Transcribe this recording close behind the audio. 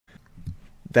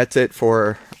that's it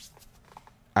for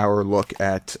our look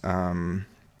at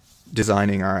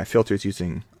designing our filters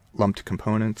using lumped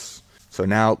components. So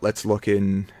now let's look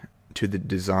into the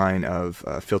design of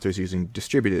filters using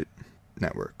distributed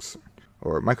networks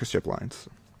or microstrip lines.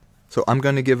 So I'm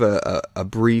going to give a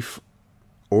brief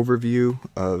overview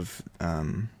of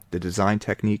the design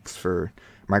techniques for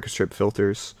microstrip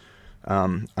filters.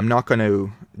 I'm not going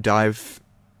to dive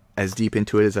as deep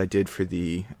into it as I did for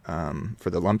the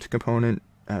lumped component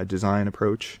design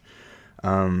approach.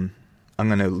 I'm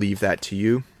going to leave that to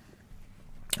you.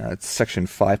 It's section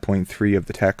 5.3 of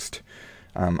the text.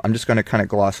 I'm just going to kind of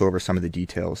gloss over some of the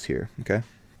details here. Okay.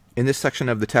 In this section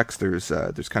of the text, there's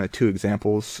kind of two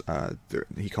examples.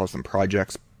 He calls them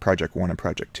projects, Project 1 and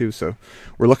Project 2. So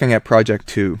we're looking at Project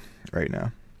 2 right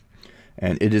now,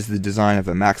 and it is the design of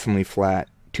a maximally flat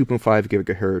 2.5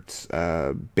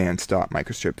 gigahertz band-stop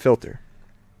microstrip filter.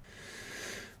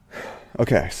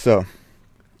 Okay, so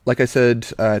like I said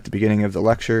at the beginning of the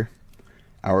lecture,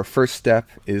 our first step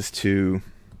is to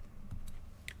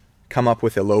come up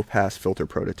with a low-pass filter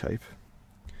prototype.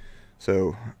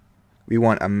 So we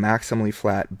want a maximally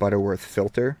flat Butterworth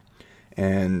filter,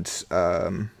 and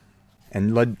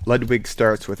Ludwig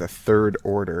starts with a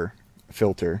third-order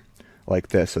filter like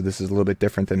this. So this is a little bit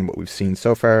different than what we've seen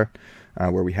so far,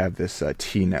 where we have this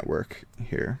T network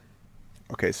here.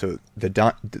 Okay, so the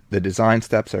design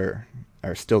steps are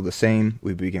still the same.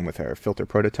 We begin with our filter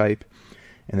prototype,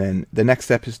 and then the next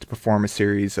step is to perform a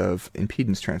series of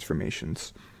impedance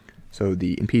transformations. So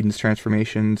the impedance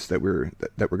transformations that we're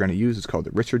going to use is called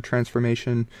the Richard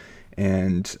transformation,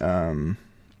 and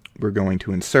we're going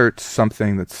to insert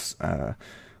something that's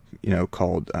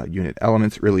called unit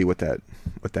elements. Really, what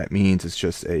that means is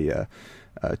just a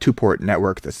two-port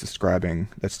network that's describing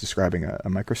a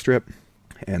microstrip,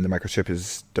 and the microstrip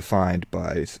is defined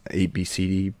by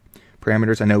ABCD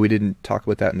parameters. I know we didn't talk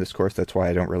about that in this course. That's why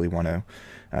I don't really want to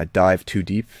dive too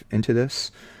deep into this.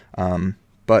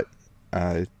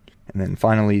 And then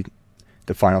finally,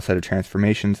 the final set of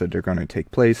transformations that are going to take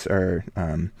place are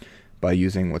by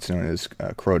using what's known as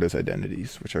Crota's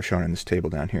identities, which are shown in this table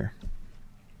down here.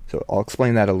 So I'll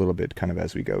explain that a little bit kind of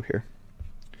as we go here.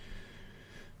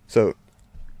 So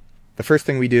the first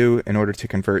thing we do in order to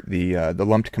convert the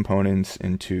lumped components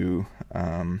into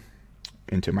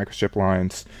microstrip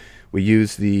lines, we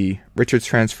use the Richards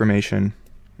transformation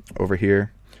over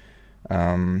here,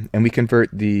 and we convert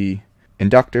the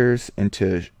inductors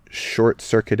into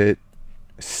short-circuited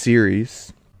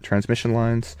series transmission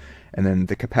lines, and then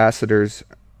the capacitors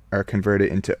are converted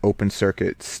into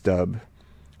open-circuit stubs.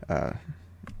 The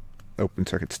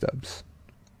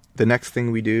next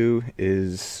thing we do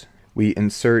is we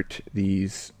insert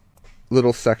these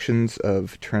little sections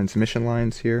of transmission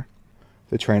lines here.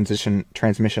 The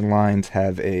transmission lines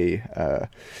have a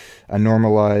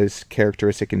normalized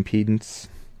characteristic impedance,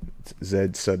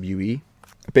 Z sub UE.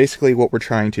 Basically, what we're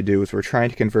trying to do is we're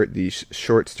trying to convert these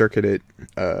short-circuited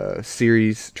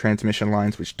series transmission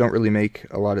lines, which don't really make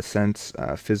a lot of sense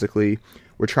physically.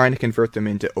 We're trying to convert them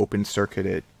into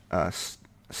open-circuited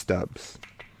stubs.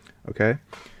 Okay?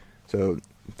 So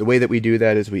the way that we do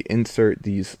that is we insert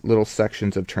these little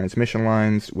sections of transmission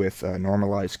lines with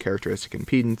normalized characteristic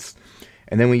impedance,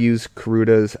 and then we use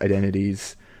Crota's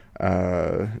identities,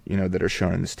 that are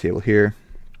shown in this table here.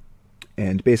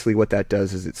 And basically what that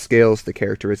does is it scales the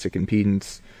characteristic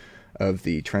impedance of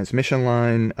the transmission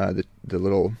line, the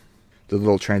little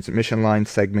transmission line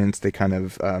segments. They kind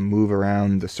of move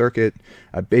around the circuit.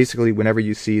 Basically, whenever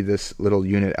you see this little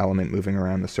unit element moving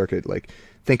around the circuit,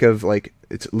 think of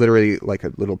it's literally like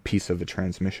a little piece of a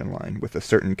transmission line with a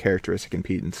certain characteristic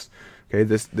impedance. Okay,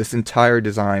 this entire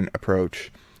design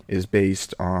approach is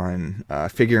based on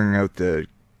figuring out the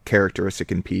characteristic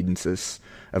impedances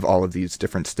of all of these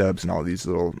different stubs and all these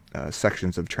little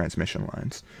sections of transmission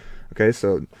lines. Okay,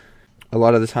 so a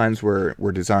lot of the times we're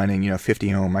designing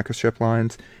 50 ohm microstrip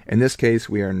lines. In this case,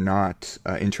 we are not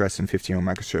interested in 50 ohm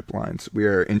microstrip lines. We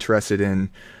are interested in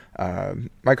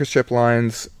microstrip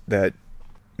lines that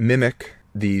mimic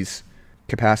these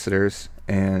capacitors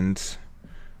and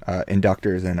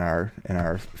inductors in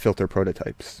our filter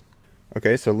prototypes.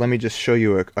 Okay, so let me just show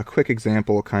you a quick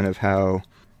example, kind of how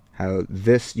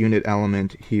this unit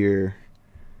element here,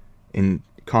 in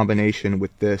combination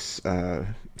with this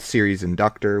series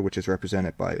inductor, which is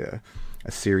represented by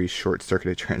a series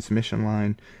short-circuited transmission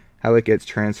line, how it gets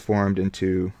transformed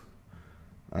into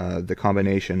the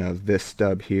combination of this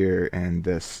stub here and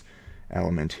this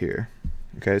element here.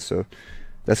 Okay, so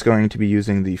that's going to be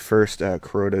using the first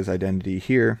Crota's identity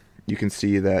here. You can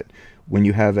see that when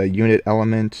you have a unit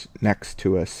element next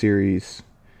to a series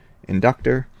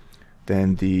inductor,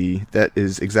 then that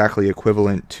is exactly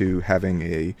equivalent to having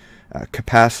a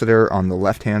capacitor on the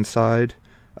left-hand side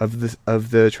of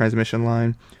the transmission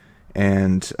line,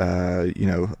 and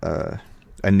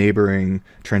a neighboring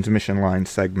transmission line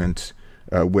segment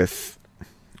with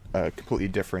a completely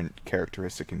different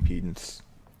characteristic impedance.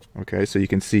 Okay, so you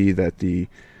can see that the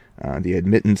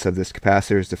admittance of this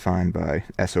capacitor is defined by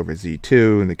S over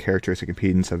Z2, and the characteristic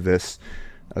impedance of this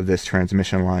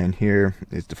transmission line here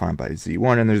is defined by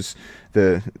Z1, and there's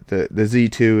the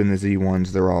Z2 and the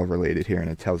Z1s, they're all related here, and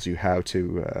it tells you how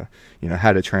to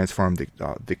how to transform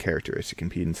the characteristic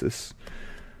impedances.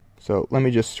 So let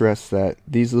me just stress that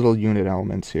these little unit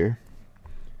elements here,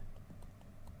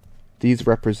 these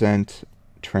represent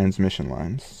transmission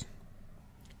lines.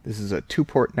 This is a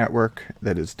two-port network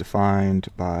that is defined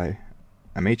by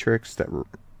a matrix that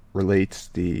relates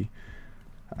the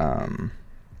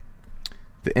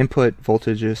input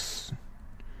voltages,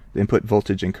 the input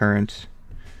voltage and current,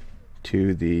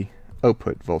 to the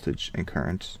output voltage and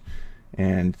current.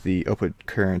 And the output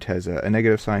current has a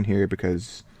negative sign here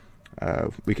because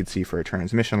we could see for a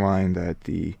transmission line that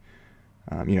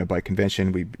by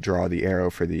convention we draw the arrow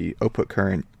for the output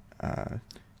current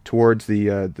towards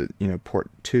the port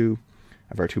 2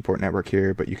 of our two-port network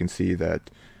here, but you can see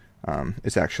that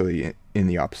it's actually in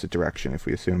the opposite direction. If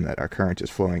we assume that our current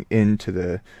is flowing into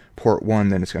the port 1,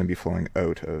 then it's going to be flowing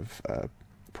out of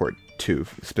port 2,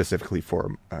 specifically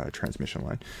for transmission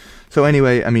line. So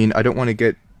anyway, I don't want to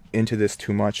get into this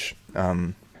too much,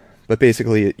 but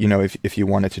basically, if you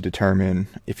wanted to determine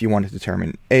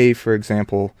A, for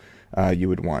example, you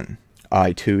would want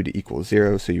I2 to equal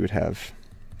 0, so you would have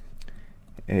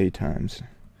A times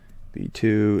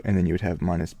B2, and then you would have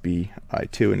minus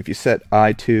BI2. And if you set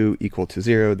I2 equal to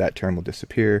 0, that term will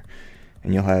disappear,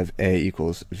 and you'll have A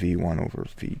equals V1 over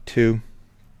V2.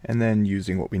 And then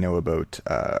using what we know about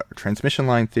transmission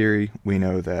line theory, we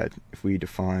know that if we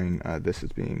define this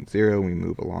as being 0, we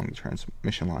move along the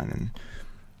transmission line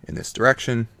in this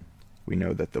direction. We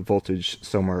know that the voltage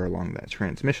somewhere along that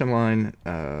transmission line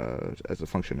as a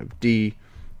function of D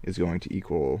is going to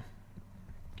equal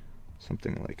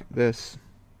something like this.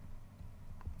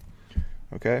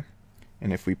 Okay,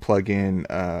 and if we plug in,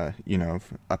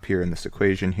 up here in this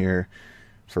equation here,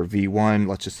 for V1,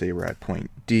 let's just say we're at point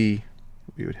D,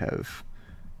 we would have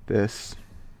this.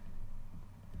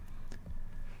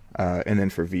 And then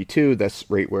for V2, that's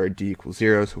right where D equals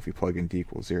 0, so if we plug in D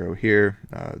equals 0 here,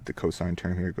 the cosine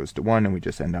term here goes to 1, and we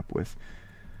just end up with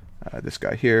this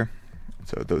guy here.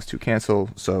 So those two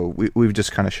cancel. So we've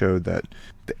just kind of showed that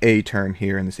the A term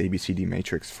here in this ABCD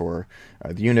matrix for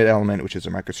the unit element, which is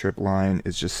a microstrip line,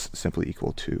 is just simply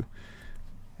equal to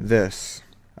this.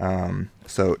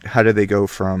 So how do they go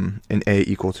from an A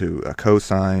equal to a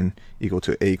cosine equal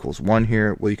to A equals 1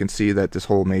 here? Well, you can see that this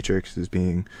whole matrix is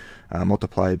being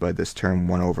multiplied by this term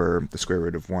 1 over the square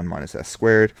root of 1 minus s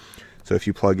squared. So if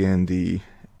you plug in the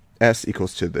s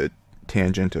equals to the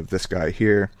tangent of this guy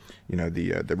here,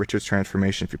 the Richards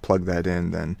transformation, if you plug that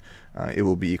in, then it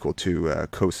will be equal to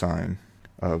cosine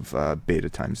of beta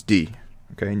times d.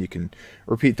 Okay, and you can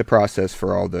repeat the process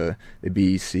for all the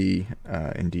B, C,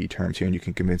 and D terms here, and you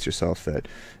can convince yourself that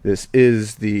this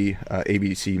is the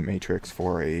ABC matrix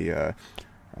for a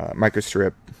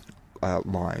microstrip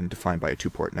line defined by a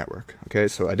two-port network. Okay,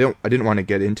 so I didn't want to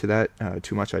get into that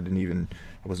too much. I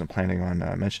wasn't planning on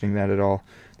mentioning that at all.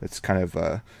 That's kind of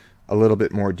a little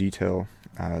bit more detail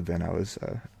than I was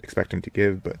expecting to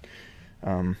give, but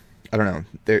I don't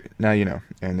know. Now you know,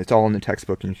 and it's all in the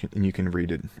textbook, and you can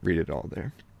read it all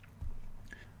there.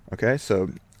 Okay, so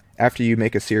after you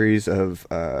make a series of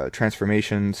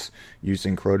transformations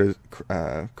using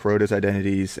Crota's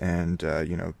identities and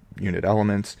unit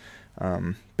elements,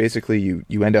 basically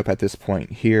you end up at this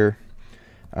point here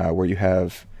where you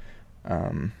have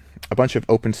a bunch of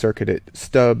open circuited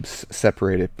stubs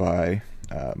separated by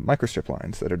microstrip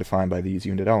lines that are defined by these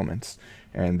unit elements,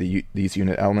 and these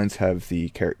unit elements have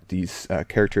these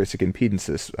characteristic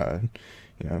impedances,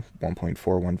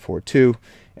 1.4142,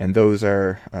 and those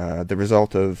are the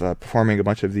result of performing a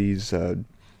bunch of these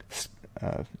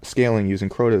scaling using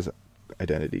Crota's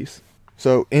identities.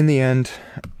 So in the end,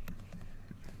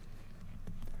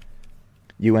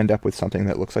 you end up with something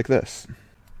that looks like this.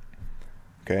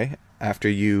 Okay, after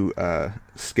you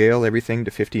scale everything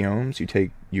to 50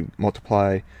 ohms, you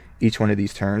multiply each one of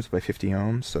these terms by 50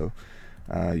 ohms. So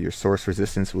your source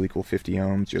resistance will equal 50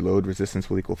 ohms, your load resistance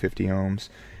will equal 50 ohms,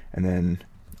 and then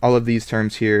all of these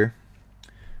terms here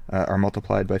are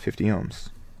multiplied by 50 ohms.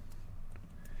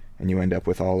 And you end up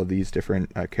with all of these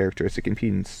different characteristic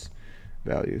impedance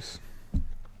values.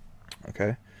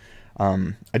 Okay,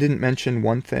 I didn't mention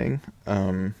one thing.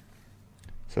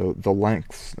 So the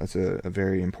lengths, that's a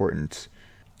very important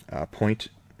point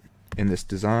in this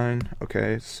design.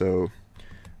 Okay, so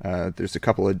there's a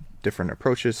couple of different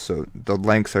approaches. So the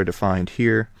lengths are defined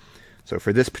here. So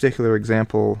for this particular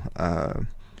example, a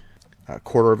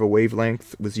quarter of a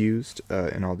wavelength was used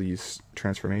in all these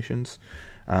transformations,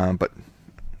 but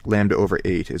lambda over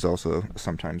 8 is also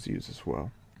sometimes used as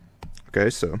well. Okay,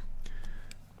 so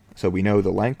we know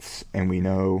the lengths, and we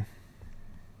know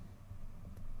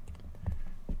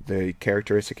the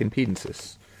characteristic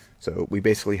impedances. So we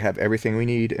basically have everything we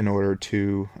need in order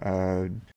to